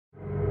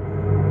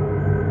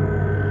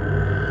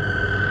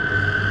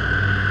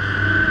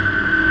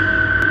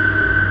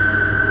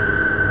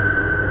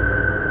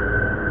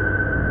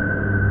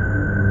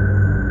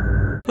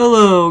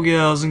Hello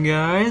gals and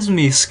guys,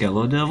 me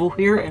Skello Devil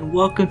here, and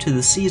welcome to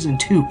the Season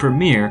 2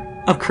 premiere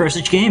of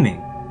Cursage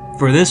Gaming.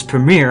 For this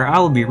premiere, I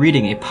will be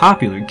reading a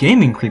popular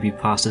gaming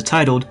creepypasta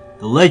titled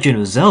The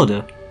Legend of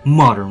Zelda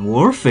Modern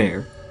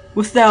Warfare.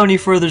 Without any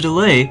further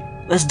delay,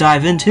 let's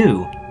dive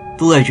into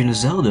The Legend of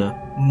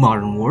Zelda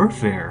Modern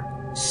Warfare.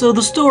 So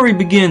the story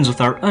begins with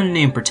our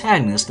unnamed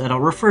protagonist that I'll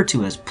refer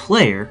to as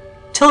Player,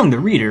 telling the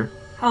reader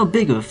how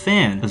big of a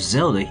fan of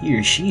Zelda he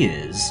or she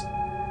is.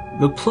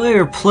 The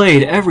player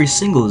played every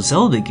single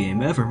Zelda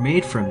game ever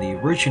made, from the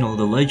original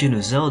The Legend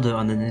of Zelda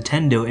on the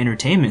Nintendo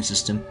Entertainment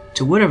System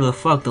to whatever the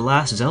fuck the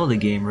last Zelda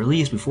game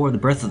released before the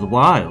Breath of the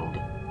Wild.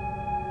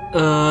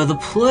 The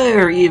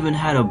player even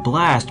had a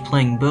blast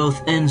playing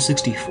both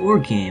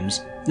N64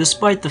 games,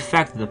 despite the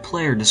fact that the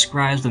player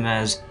describes them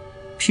as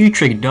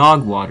putrid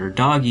dog water,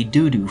 doggy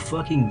doo-doo,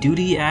 fucking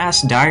duty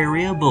ass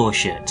diarrhea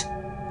bullshit.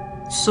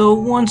 So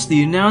once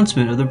the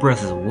announcement of the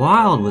Breath of the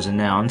Wild was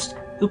announced,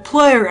 the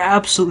player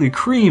absolutely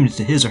creamed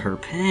to his or her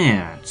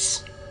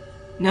pants.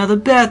 Now the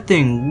bad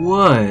thing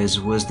was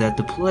that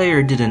the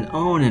player didn't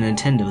own a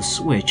Nintendo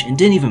Switch and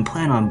didn't even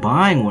plan on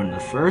buying one in the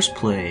first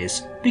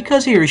place,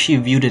 because he or she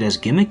viewed it as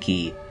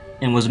gimmicky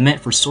and was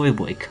meant for soy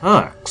boy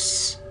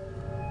cucks.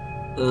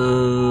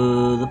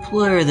 The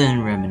player then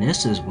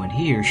reminisces when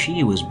he or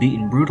she was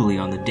beaten brutally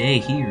on the day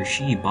he or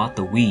she bought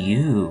the Wii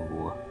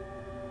U.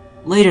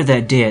 Later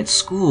that day at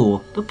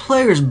school, the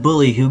player's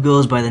bully, who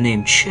goes by the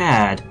name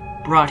Chad,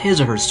 brought his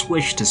or her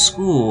Switch to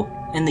school,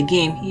 and the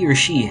game he or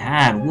she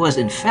had was,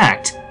 in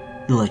fact,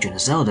 The Legend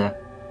of Zelda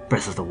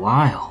Breath of the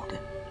Wild.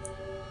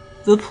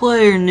 The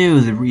player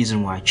knew the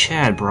reason why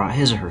Chad brought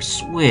his or her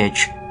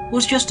Switch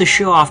was just to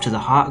show off to the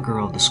hot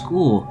girl of the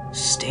school,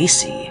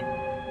 Stacy.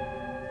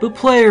 The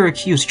player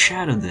accused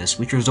Chad of this,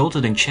 which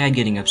resulted in Chad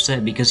getting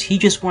upset because he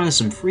just wanted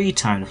some free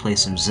time to play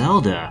some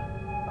Zelda.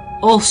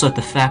 Also at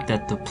the fact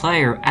that the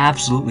player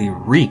absolutely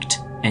reeked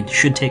and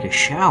should take a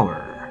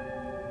shower.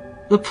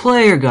 The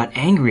player got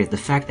angry at the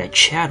fact that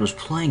Chad was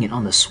playing it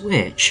on the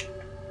Switch.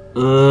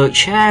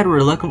 Chad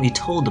reluctantly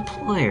told the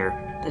player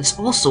that it's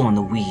also on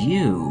the Wii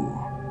U.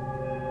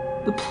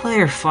 The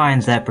player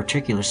finds that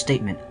particular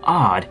statement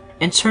odd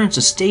and turns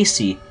to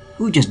Stacy,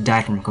 who just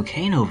died from a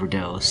cocaine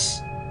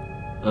overdose.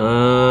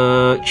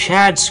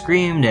 Chad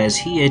screamed as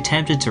he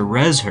attempted to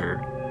res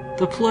her.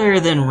 The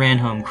player then ran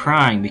home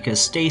crying because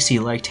Stacy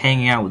liked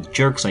hanging out with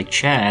jerks like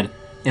Chad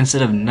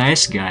instead of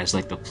nice guys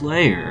like the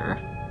player.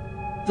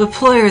 The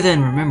player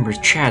then remembers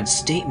Chad's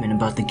statement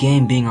about the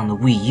game being on the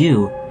Wii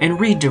U and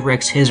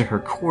redirects his or her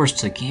course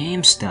to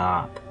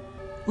GameStop.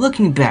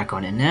 Looking back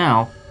on it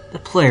now, the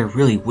player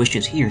really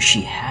wishes he or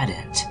she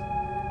hadn't.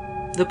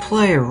 The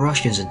player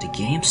rushes into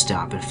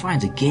GameStop and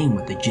finds a game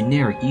with the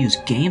generic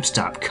used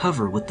GameStop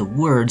cover with the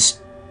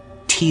words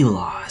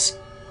T-Laws,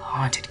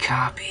 Haunted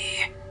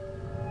Copy,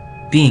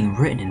 being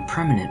written in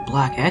permanent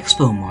black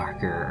expo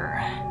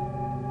marker.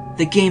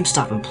 The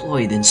GameStop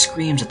employee then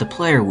screams at the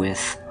player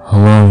with,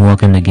 "Hello and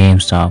welcome to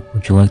GameStop.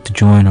 Would you like to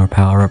join our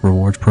Power Up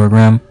Rewards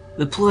program?"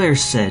 The player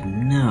said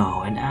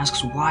no and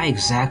asks why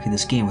exactly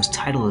this game was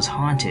titled as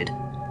Haunted.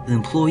 The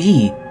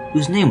employee,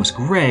 whose name was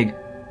Greg,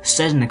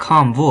 said in a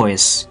calm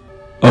voice,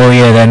 "Oh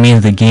yeah, that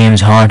means the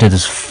game's haunted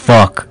as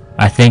fuck.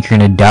 I think you're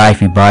gonna die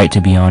if you buy it,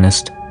 to be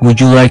honest.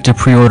 Would you like to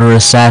pre-order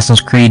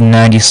Assassin's Creed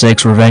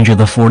 96 Revenge of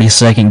the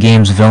 42nd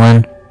Game's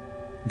Villain?"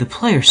 The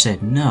player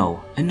said no,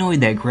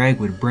 annoyed that Greg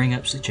would bring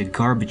up such a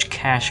garbage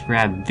cash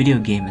grab video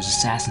game as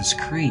Assassin's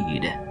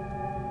Creed.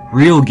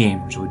 Real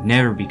gamers would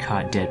never be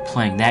caught dead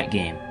playing that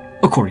game,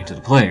 according to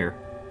the player.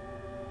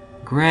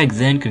 Greg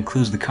then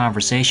concludes the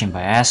conversation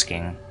by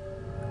asking,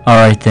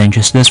 "Alright then,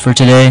 just this for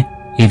today.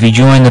 If you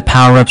join the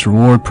Power Ups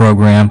reward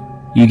program,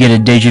 you get a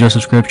digital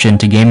subscription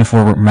to Game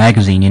Informer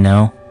magazine, you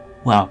know,"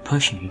 while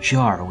pushing a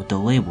jar with the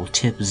label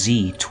Tip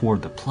Z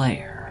toward the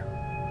player.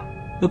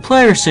 The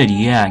player said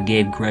yeah and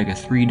gave Greg a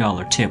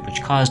 $3 tip,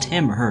 which caused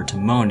him or her to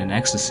moan in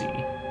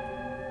ecstasy.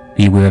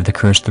 "Beware of the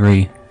Curse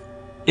 3.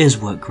 Is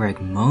what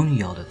Greg moan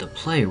yelled at the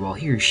player while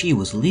he or she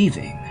was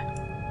leaving.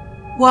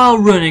 While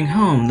running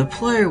home, the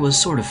player was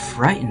sort of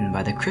frightened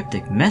by the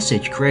cryptic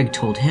message Greg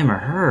told him or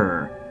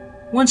her.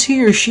 Once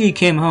he or she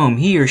came home,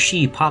 he or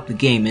she popped the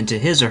game into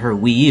his or her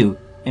Wii U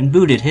and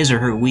booted his or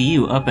her Wii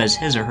U up as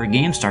his or her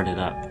game started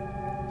up.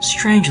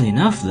 Strangely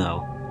enough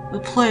though, the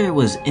player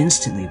was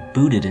instantly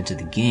booted into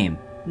the game.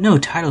 No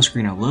title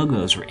screen or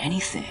logos or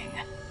anything.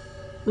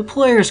 The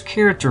player's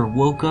character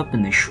woke up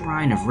in the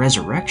Shrine of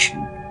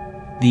Resurrection.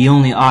 The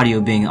only audio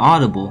being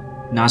audible,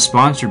 not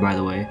sponsored by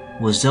the way,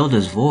 was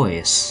Zelda's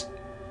voice.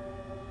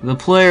 The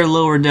player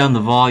lowered down the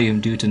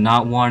volume due to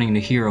not wanting to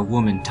hear a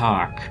woman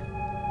talk.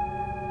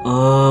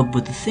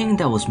 But the thing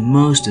that was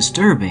most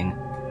disturbing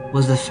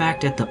was the fact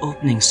that the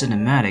opening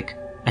cinematic,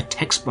 a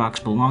text box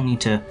belonging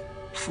to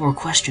 4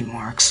 question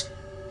marks,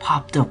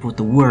 popped up with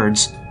the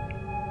words,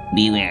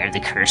 "Beware of the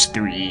Curse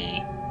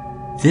 3.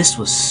 This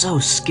was so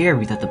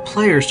scary that the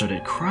player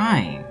started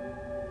crying.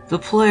 The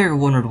player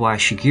wondered why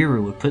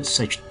Shigeru would put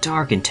such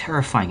dark and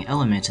terrifying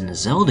elements in the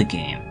Zelda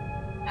game.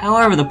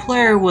 However, the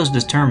player was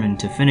determined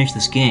to finish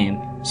this game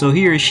so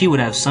he or she would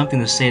have something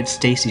to say at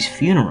Stacy's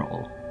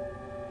funeral.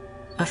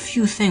 A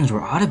few things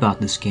were odd about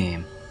this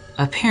game.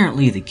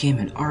 Apparently the game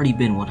had already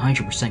been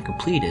 100%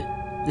 completed,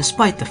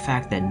 despite the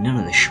fact that none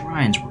of the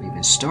shrines were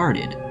even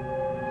started.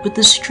 But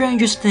the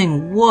strangest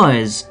thing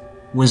was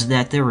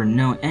that there were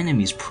no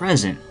enemies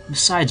present,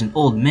 besides an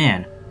old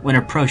man, when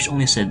approached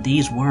only said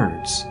these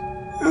words.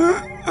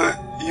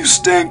 You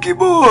stanky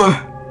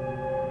boy!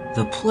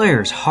 The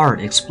player's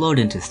heart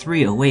exploded into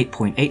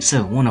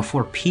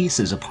 308.87104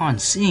 pieces upon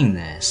seeing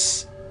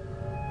this.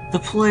 The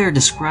player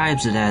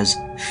describes it as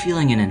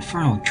feeling an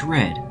infernal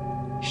dread.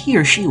 He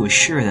or she was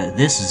sure that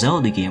this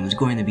Zelda game was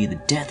going to be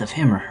the death of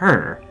him or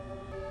her.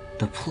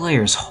 The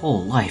player's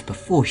whole life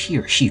before he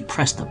or she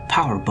pressed the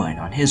power button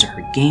on his or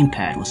her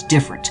gamepad was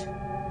different.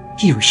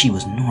 He or she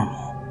was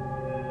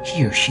normal.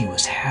 He or she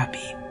was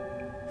happy.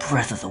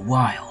 Breath of the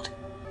Wild.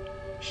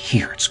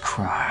 Hear its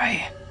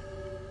cry.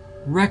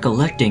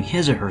 Recollecting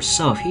his or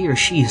herself, he or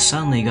she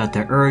suddenly got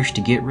the urge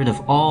to get rid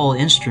of all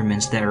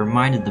instruments that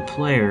reminded the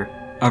player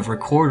of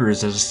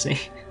recorders as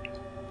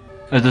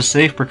a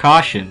safe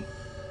precaution.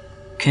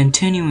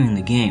 Continuing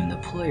the game, the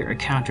player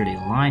encountered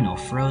a Lionel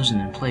frozen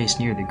in place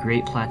near the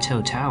Great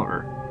Plateau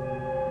Tower.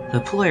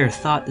 The player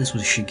thought this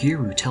was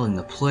Shigeru telling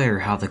the player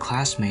how the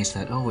classmates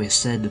that always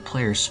said the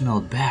player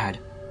smelled bad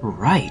were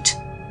right.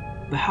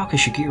 But how could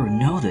Shigeru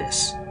know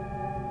this?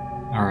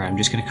 Alright, I'm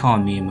just gonna call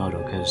him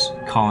Miyamoto, because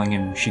calling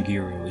him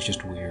Shigeru was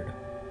just weird.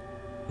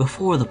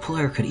 Before the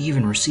player could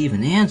even receive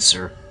an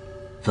answer,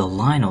 the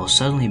Lionel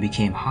suddenly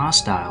became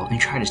hostile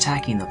and tried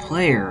attacking the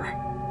player.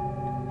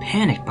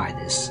 Panicked by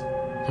this,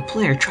 the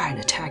player tried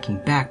attacking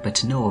back but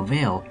to no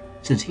avail,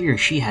 since he or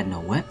she had no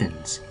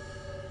weapons.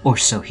 Or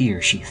so he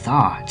or she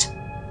thought.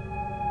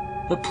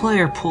 The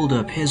player pulled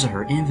up his or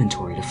her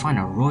inventory to find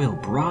a royal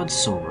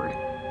broadsword.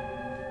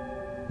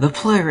 The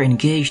player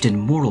engaged in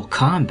mortal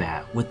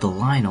combat with the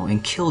Lionel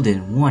and killed it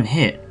in one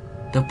hit.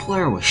 The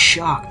player was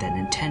shocked that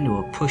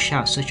Nintendo would push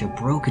out such a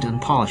broken,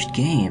 unpolished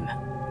game.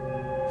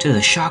 To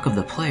the shock of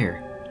the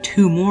player,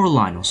 2 more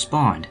Lionels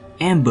spawned,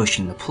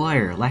 ambushing the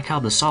player like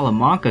how the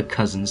Salamanca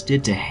cousins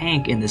did to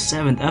Hank in the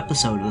 7th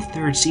episode of the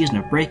 3rd season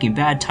of Breaking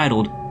Bad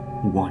titled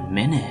 1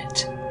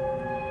 Minute.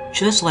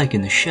 Just like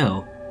in the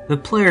show, the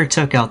player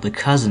took out the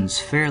cousins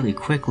fairly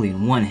quickly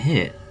in one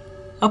hit.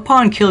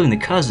 Upon killing the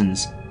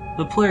cousins,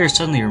 the player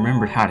suddenly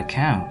remembered how to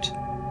count.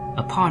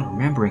 Upon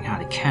remembering how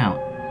to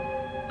count,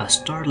 a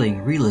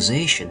startling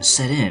realization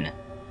set in.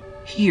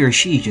 He or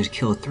she just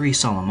killed 3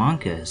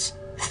 Salamancas.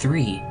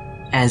 3,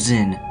 as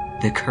in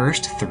the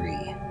cursed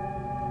 3.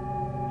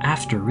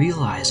 After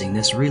realizing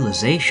this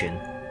realization,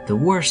 the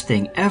worst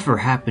thing ever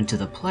happened to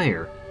the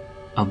player.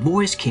 A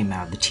voice came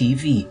out of the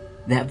TV.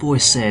 That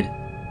voice said,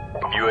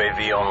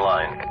 UAV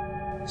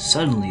online.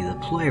 Suddenly the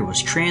player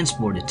was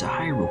transported to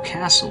Hyrule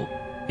Castle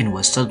and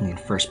was suddenly in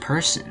first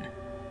person.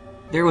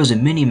 There was a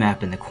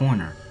mini-map in the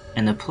corner,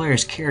 and the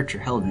player's character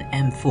held an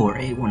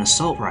M4A1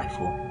 assault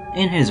rifle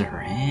in his or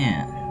her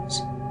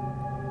hands.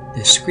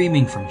 The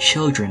screaming from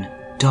children,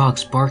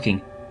 dogs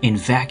barking, and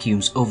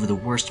vacuums over the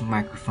worst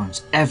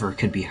microphones ever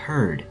could be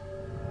heard.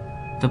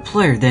 The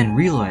player then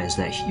realized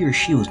that he or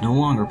she was no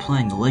longer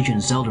playing The Legend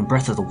of Zelda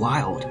Breath of the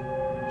Wild.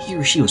 He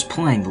or she was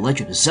playing The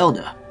Legend of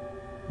Zelda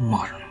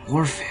Modern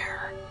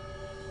Warfare.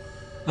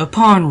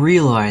 Upon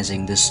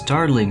realizing this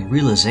startling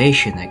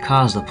realization that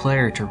caused the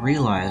player to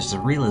realize the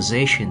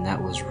realization that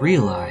was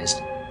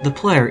realized, the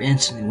player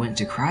instantly went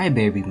to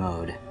crybaby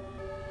mode.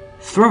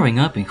 Throwing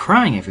up and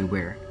crying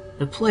everywhere,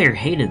 the player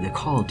hated the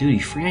Call of Duty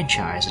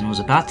franchise and was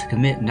about to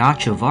commit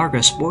Nacho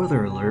Varga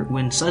spoiler alert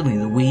when suddenly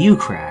the Wii U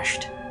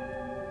crashed.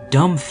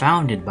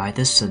 Dumbfounded by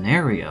this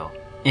scenario,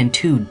 and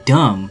too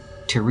dumb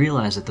to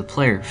realize that the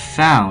player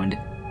found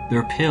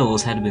their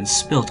pills had been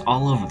spilt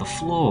all over the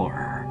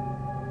floor.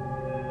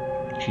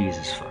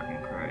 Jesus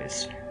fucking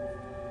Christ.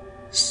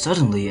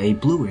 Suddenly a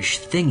bluish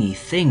thingy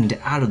thinged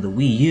out of the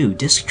Wii U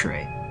disc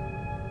tray,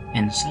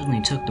 and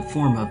suddenly took the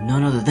form of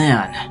none other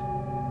than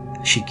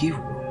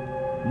Shigeru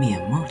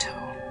Miyamoto.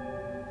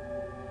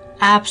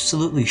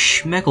 Absolutely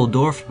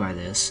schmeckledorfed by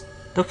this,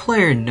 the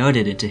player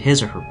nutted into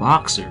his or her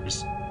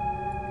boxers.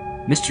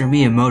 Mr.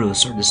 Miyamoto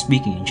started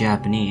speaking in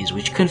Japanese,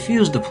 which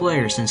confused the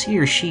player since he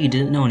or she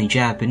didn't know any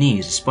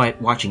Japanese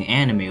despite watching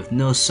anime with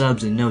no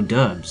subs and no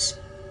dubs.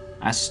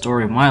 That's the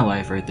story of my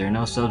life right there,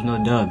 no subs,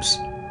 no dubs.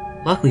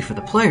 Luckily for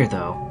the player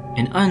though,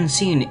 an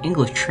unseen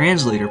English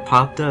translator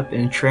popped up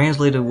and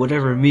translated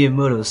whatever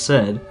Miyamoto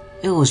said.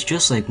 It was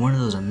just like one of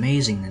those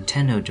amazing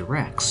Nintendo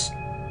Directs,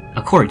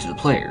 according to the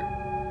player.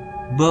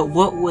 But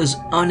what was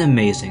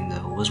unamazing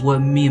though was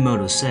what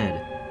Miyamoto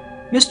said.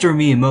 Mr.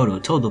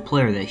 Miyamoto told the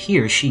player that he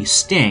or she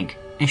stank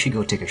and should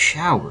go take a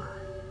shower.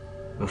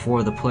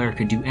 Before the player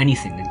could do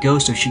anything, the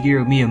ghost of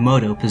Shigeru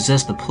Miyamoto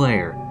possessed the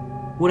player.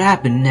 What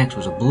happened next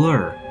was a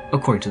blur,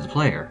 according to the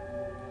player.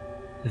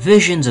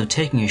 Visions of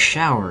taking a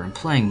shower and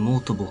playing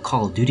multiple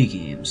Call of Duty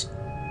games,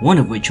 one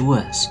of which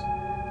was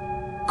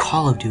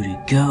Call of Duty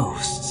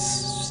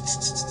Ghosts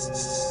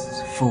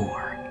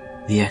for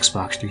the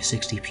Xbox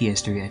 360,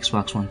 PS3,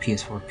 Xbox One,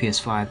 PS4,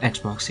 PS5,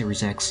 Xbox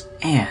Series X,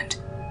 and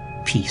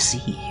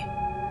PC.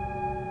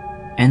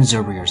 and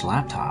Zoh-breer's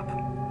laptop.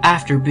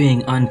 After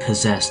being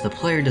unpossessed, the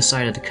player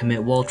decided to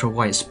commit Walter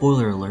White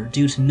spoiler alert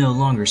due to no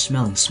longer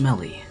smelling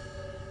smelly.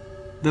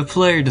 The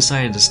player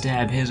decided to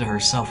stab his or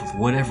herself with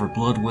whatever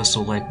blood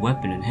whistle-like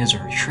weapon in his or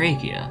her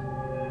trachea.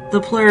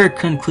 The player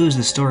concludes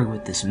the story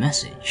with this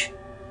message.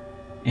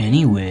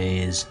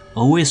 Anyways,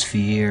 always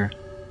fear,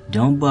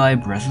 don't buy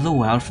Breath of the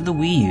Wild for the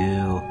Wii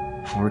U,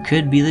 for it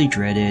could be the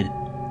dreaded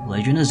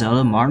Legend of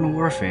Zelda Modern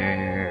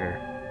Warfare.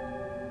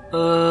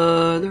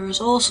 There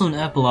is also an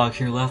epilogue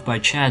here left by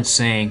Chad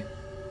saying,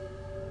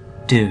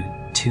 "Dude,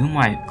 2 of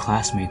my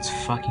classmates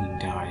fucking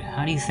died.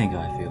 How do you think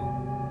I feel?"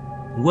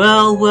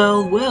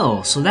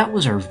 Well, so that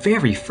was our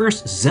very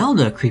first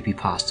Zelda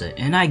creepypasta,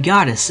 and I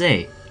gotta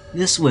say,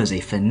 this was a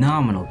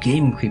phenomenal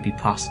gaming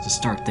creepypasta to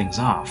start things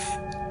off.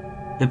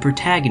 The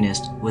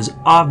protagonist was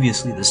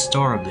obviously the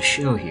star of the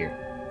show here.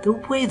 The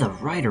way the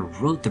writer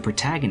wrote the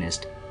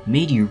protagonist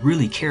made you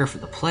really care for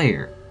the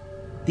player.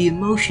 The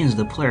emotions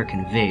the player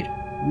conveyed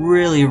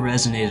really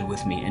resonated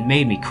with me and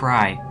made me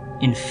cry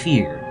in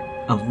fear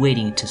of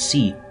waiting to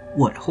see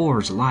what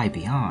horrors lie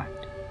beyond.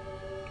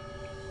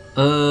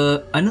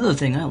 Another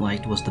thing I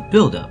liked was the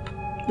build-up.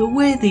 The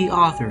way the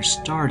author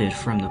started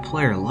from the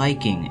player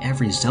liking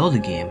every Zelda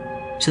game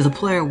to the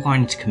player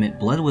wanting to commit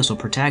Blood Whistle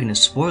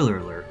protagonist spoiler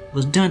alert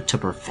was done to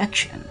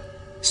perfection.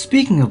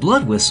 Speaking of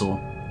Blood Whistle,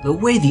 the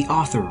way the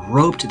author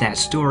roped that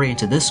story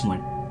into this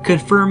one,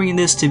 confirming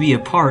this to be a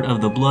part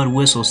of the Blood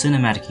Whistle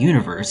cinematic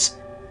universe,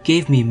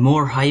 gave me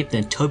more hype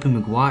than Tobey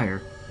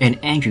Maguire and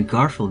Andrew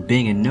Garfield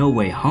being in No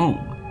Way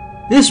Home.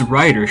 This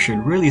writer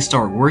should really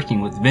start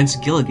working with Vince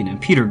Gilligan and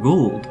Peter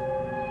Gould.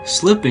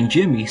 Slip and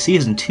Jimmy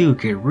Season 2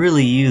 could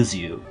really use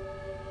you.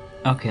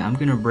 Okay, I'm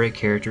gonna break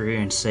character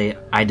here and say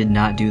I did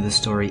not do this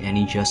story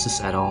any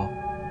justice at all.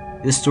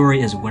 This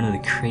story is one of the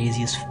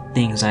craziest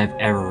things I've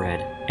ever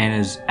read, and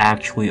is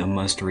actually a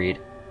must-read.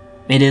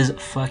 It is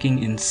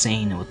fucking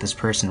insane what this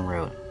person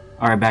wrote.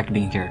 Alright, back to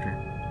being a character.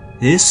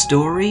 This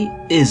story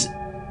is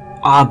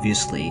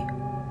obviously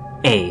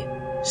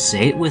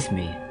say it with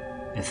me,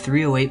 a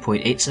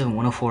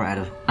 308.87104 out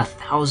of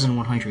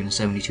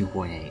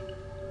 1172.8.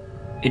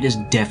 It is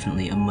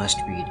definitely a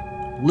must-read.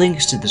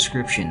 Links to the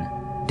description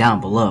down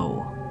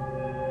below.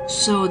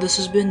 So this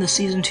has been the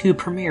Season 2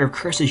 premiere of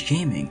Cursage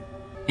Gaming,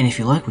 and if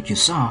you like what you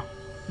saw,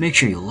 make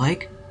sure you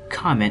like,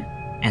 comment,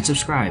 and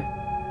subscribe.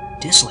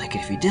 Dislike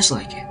it if you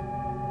dislike it.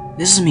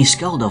 This is me,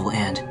 Skull Devil,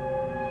 and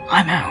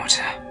I'm out.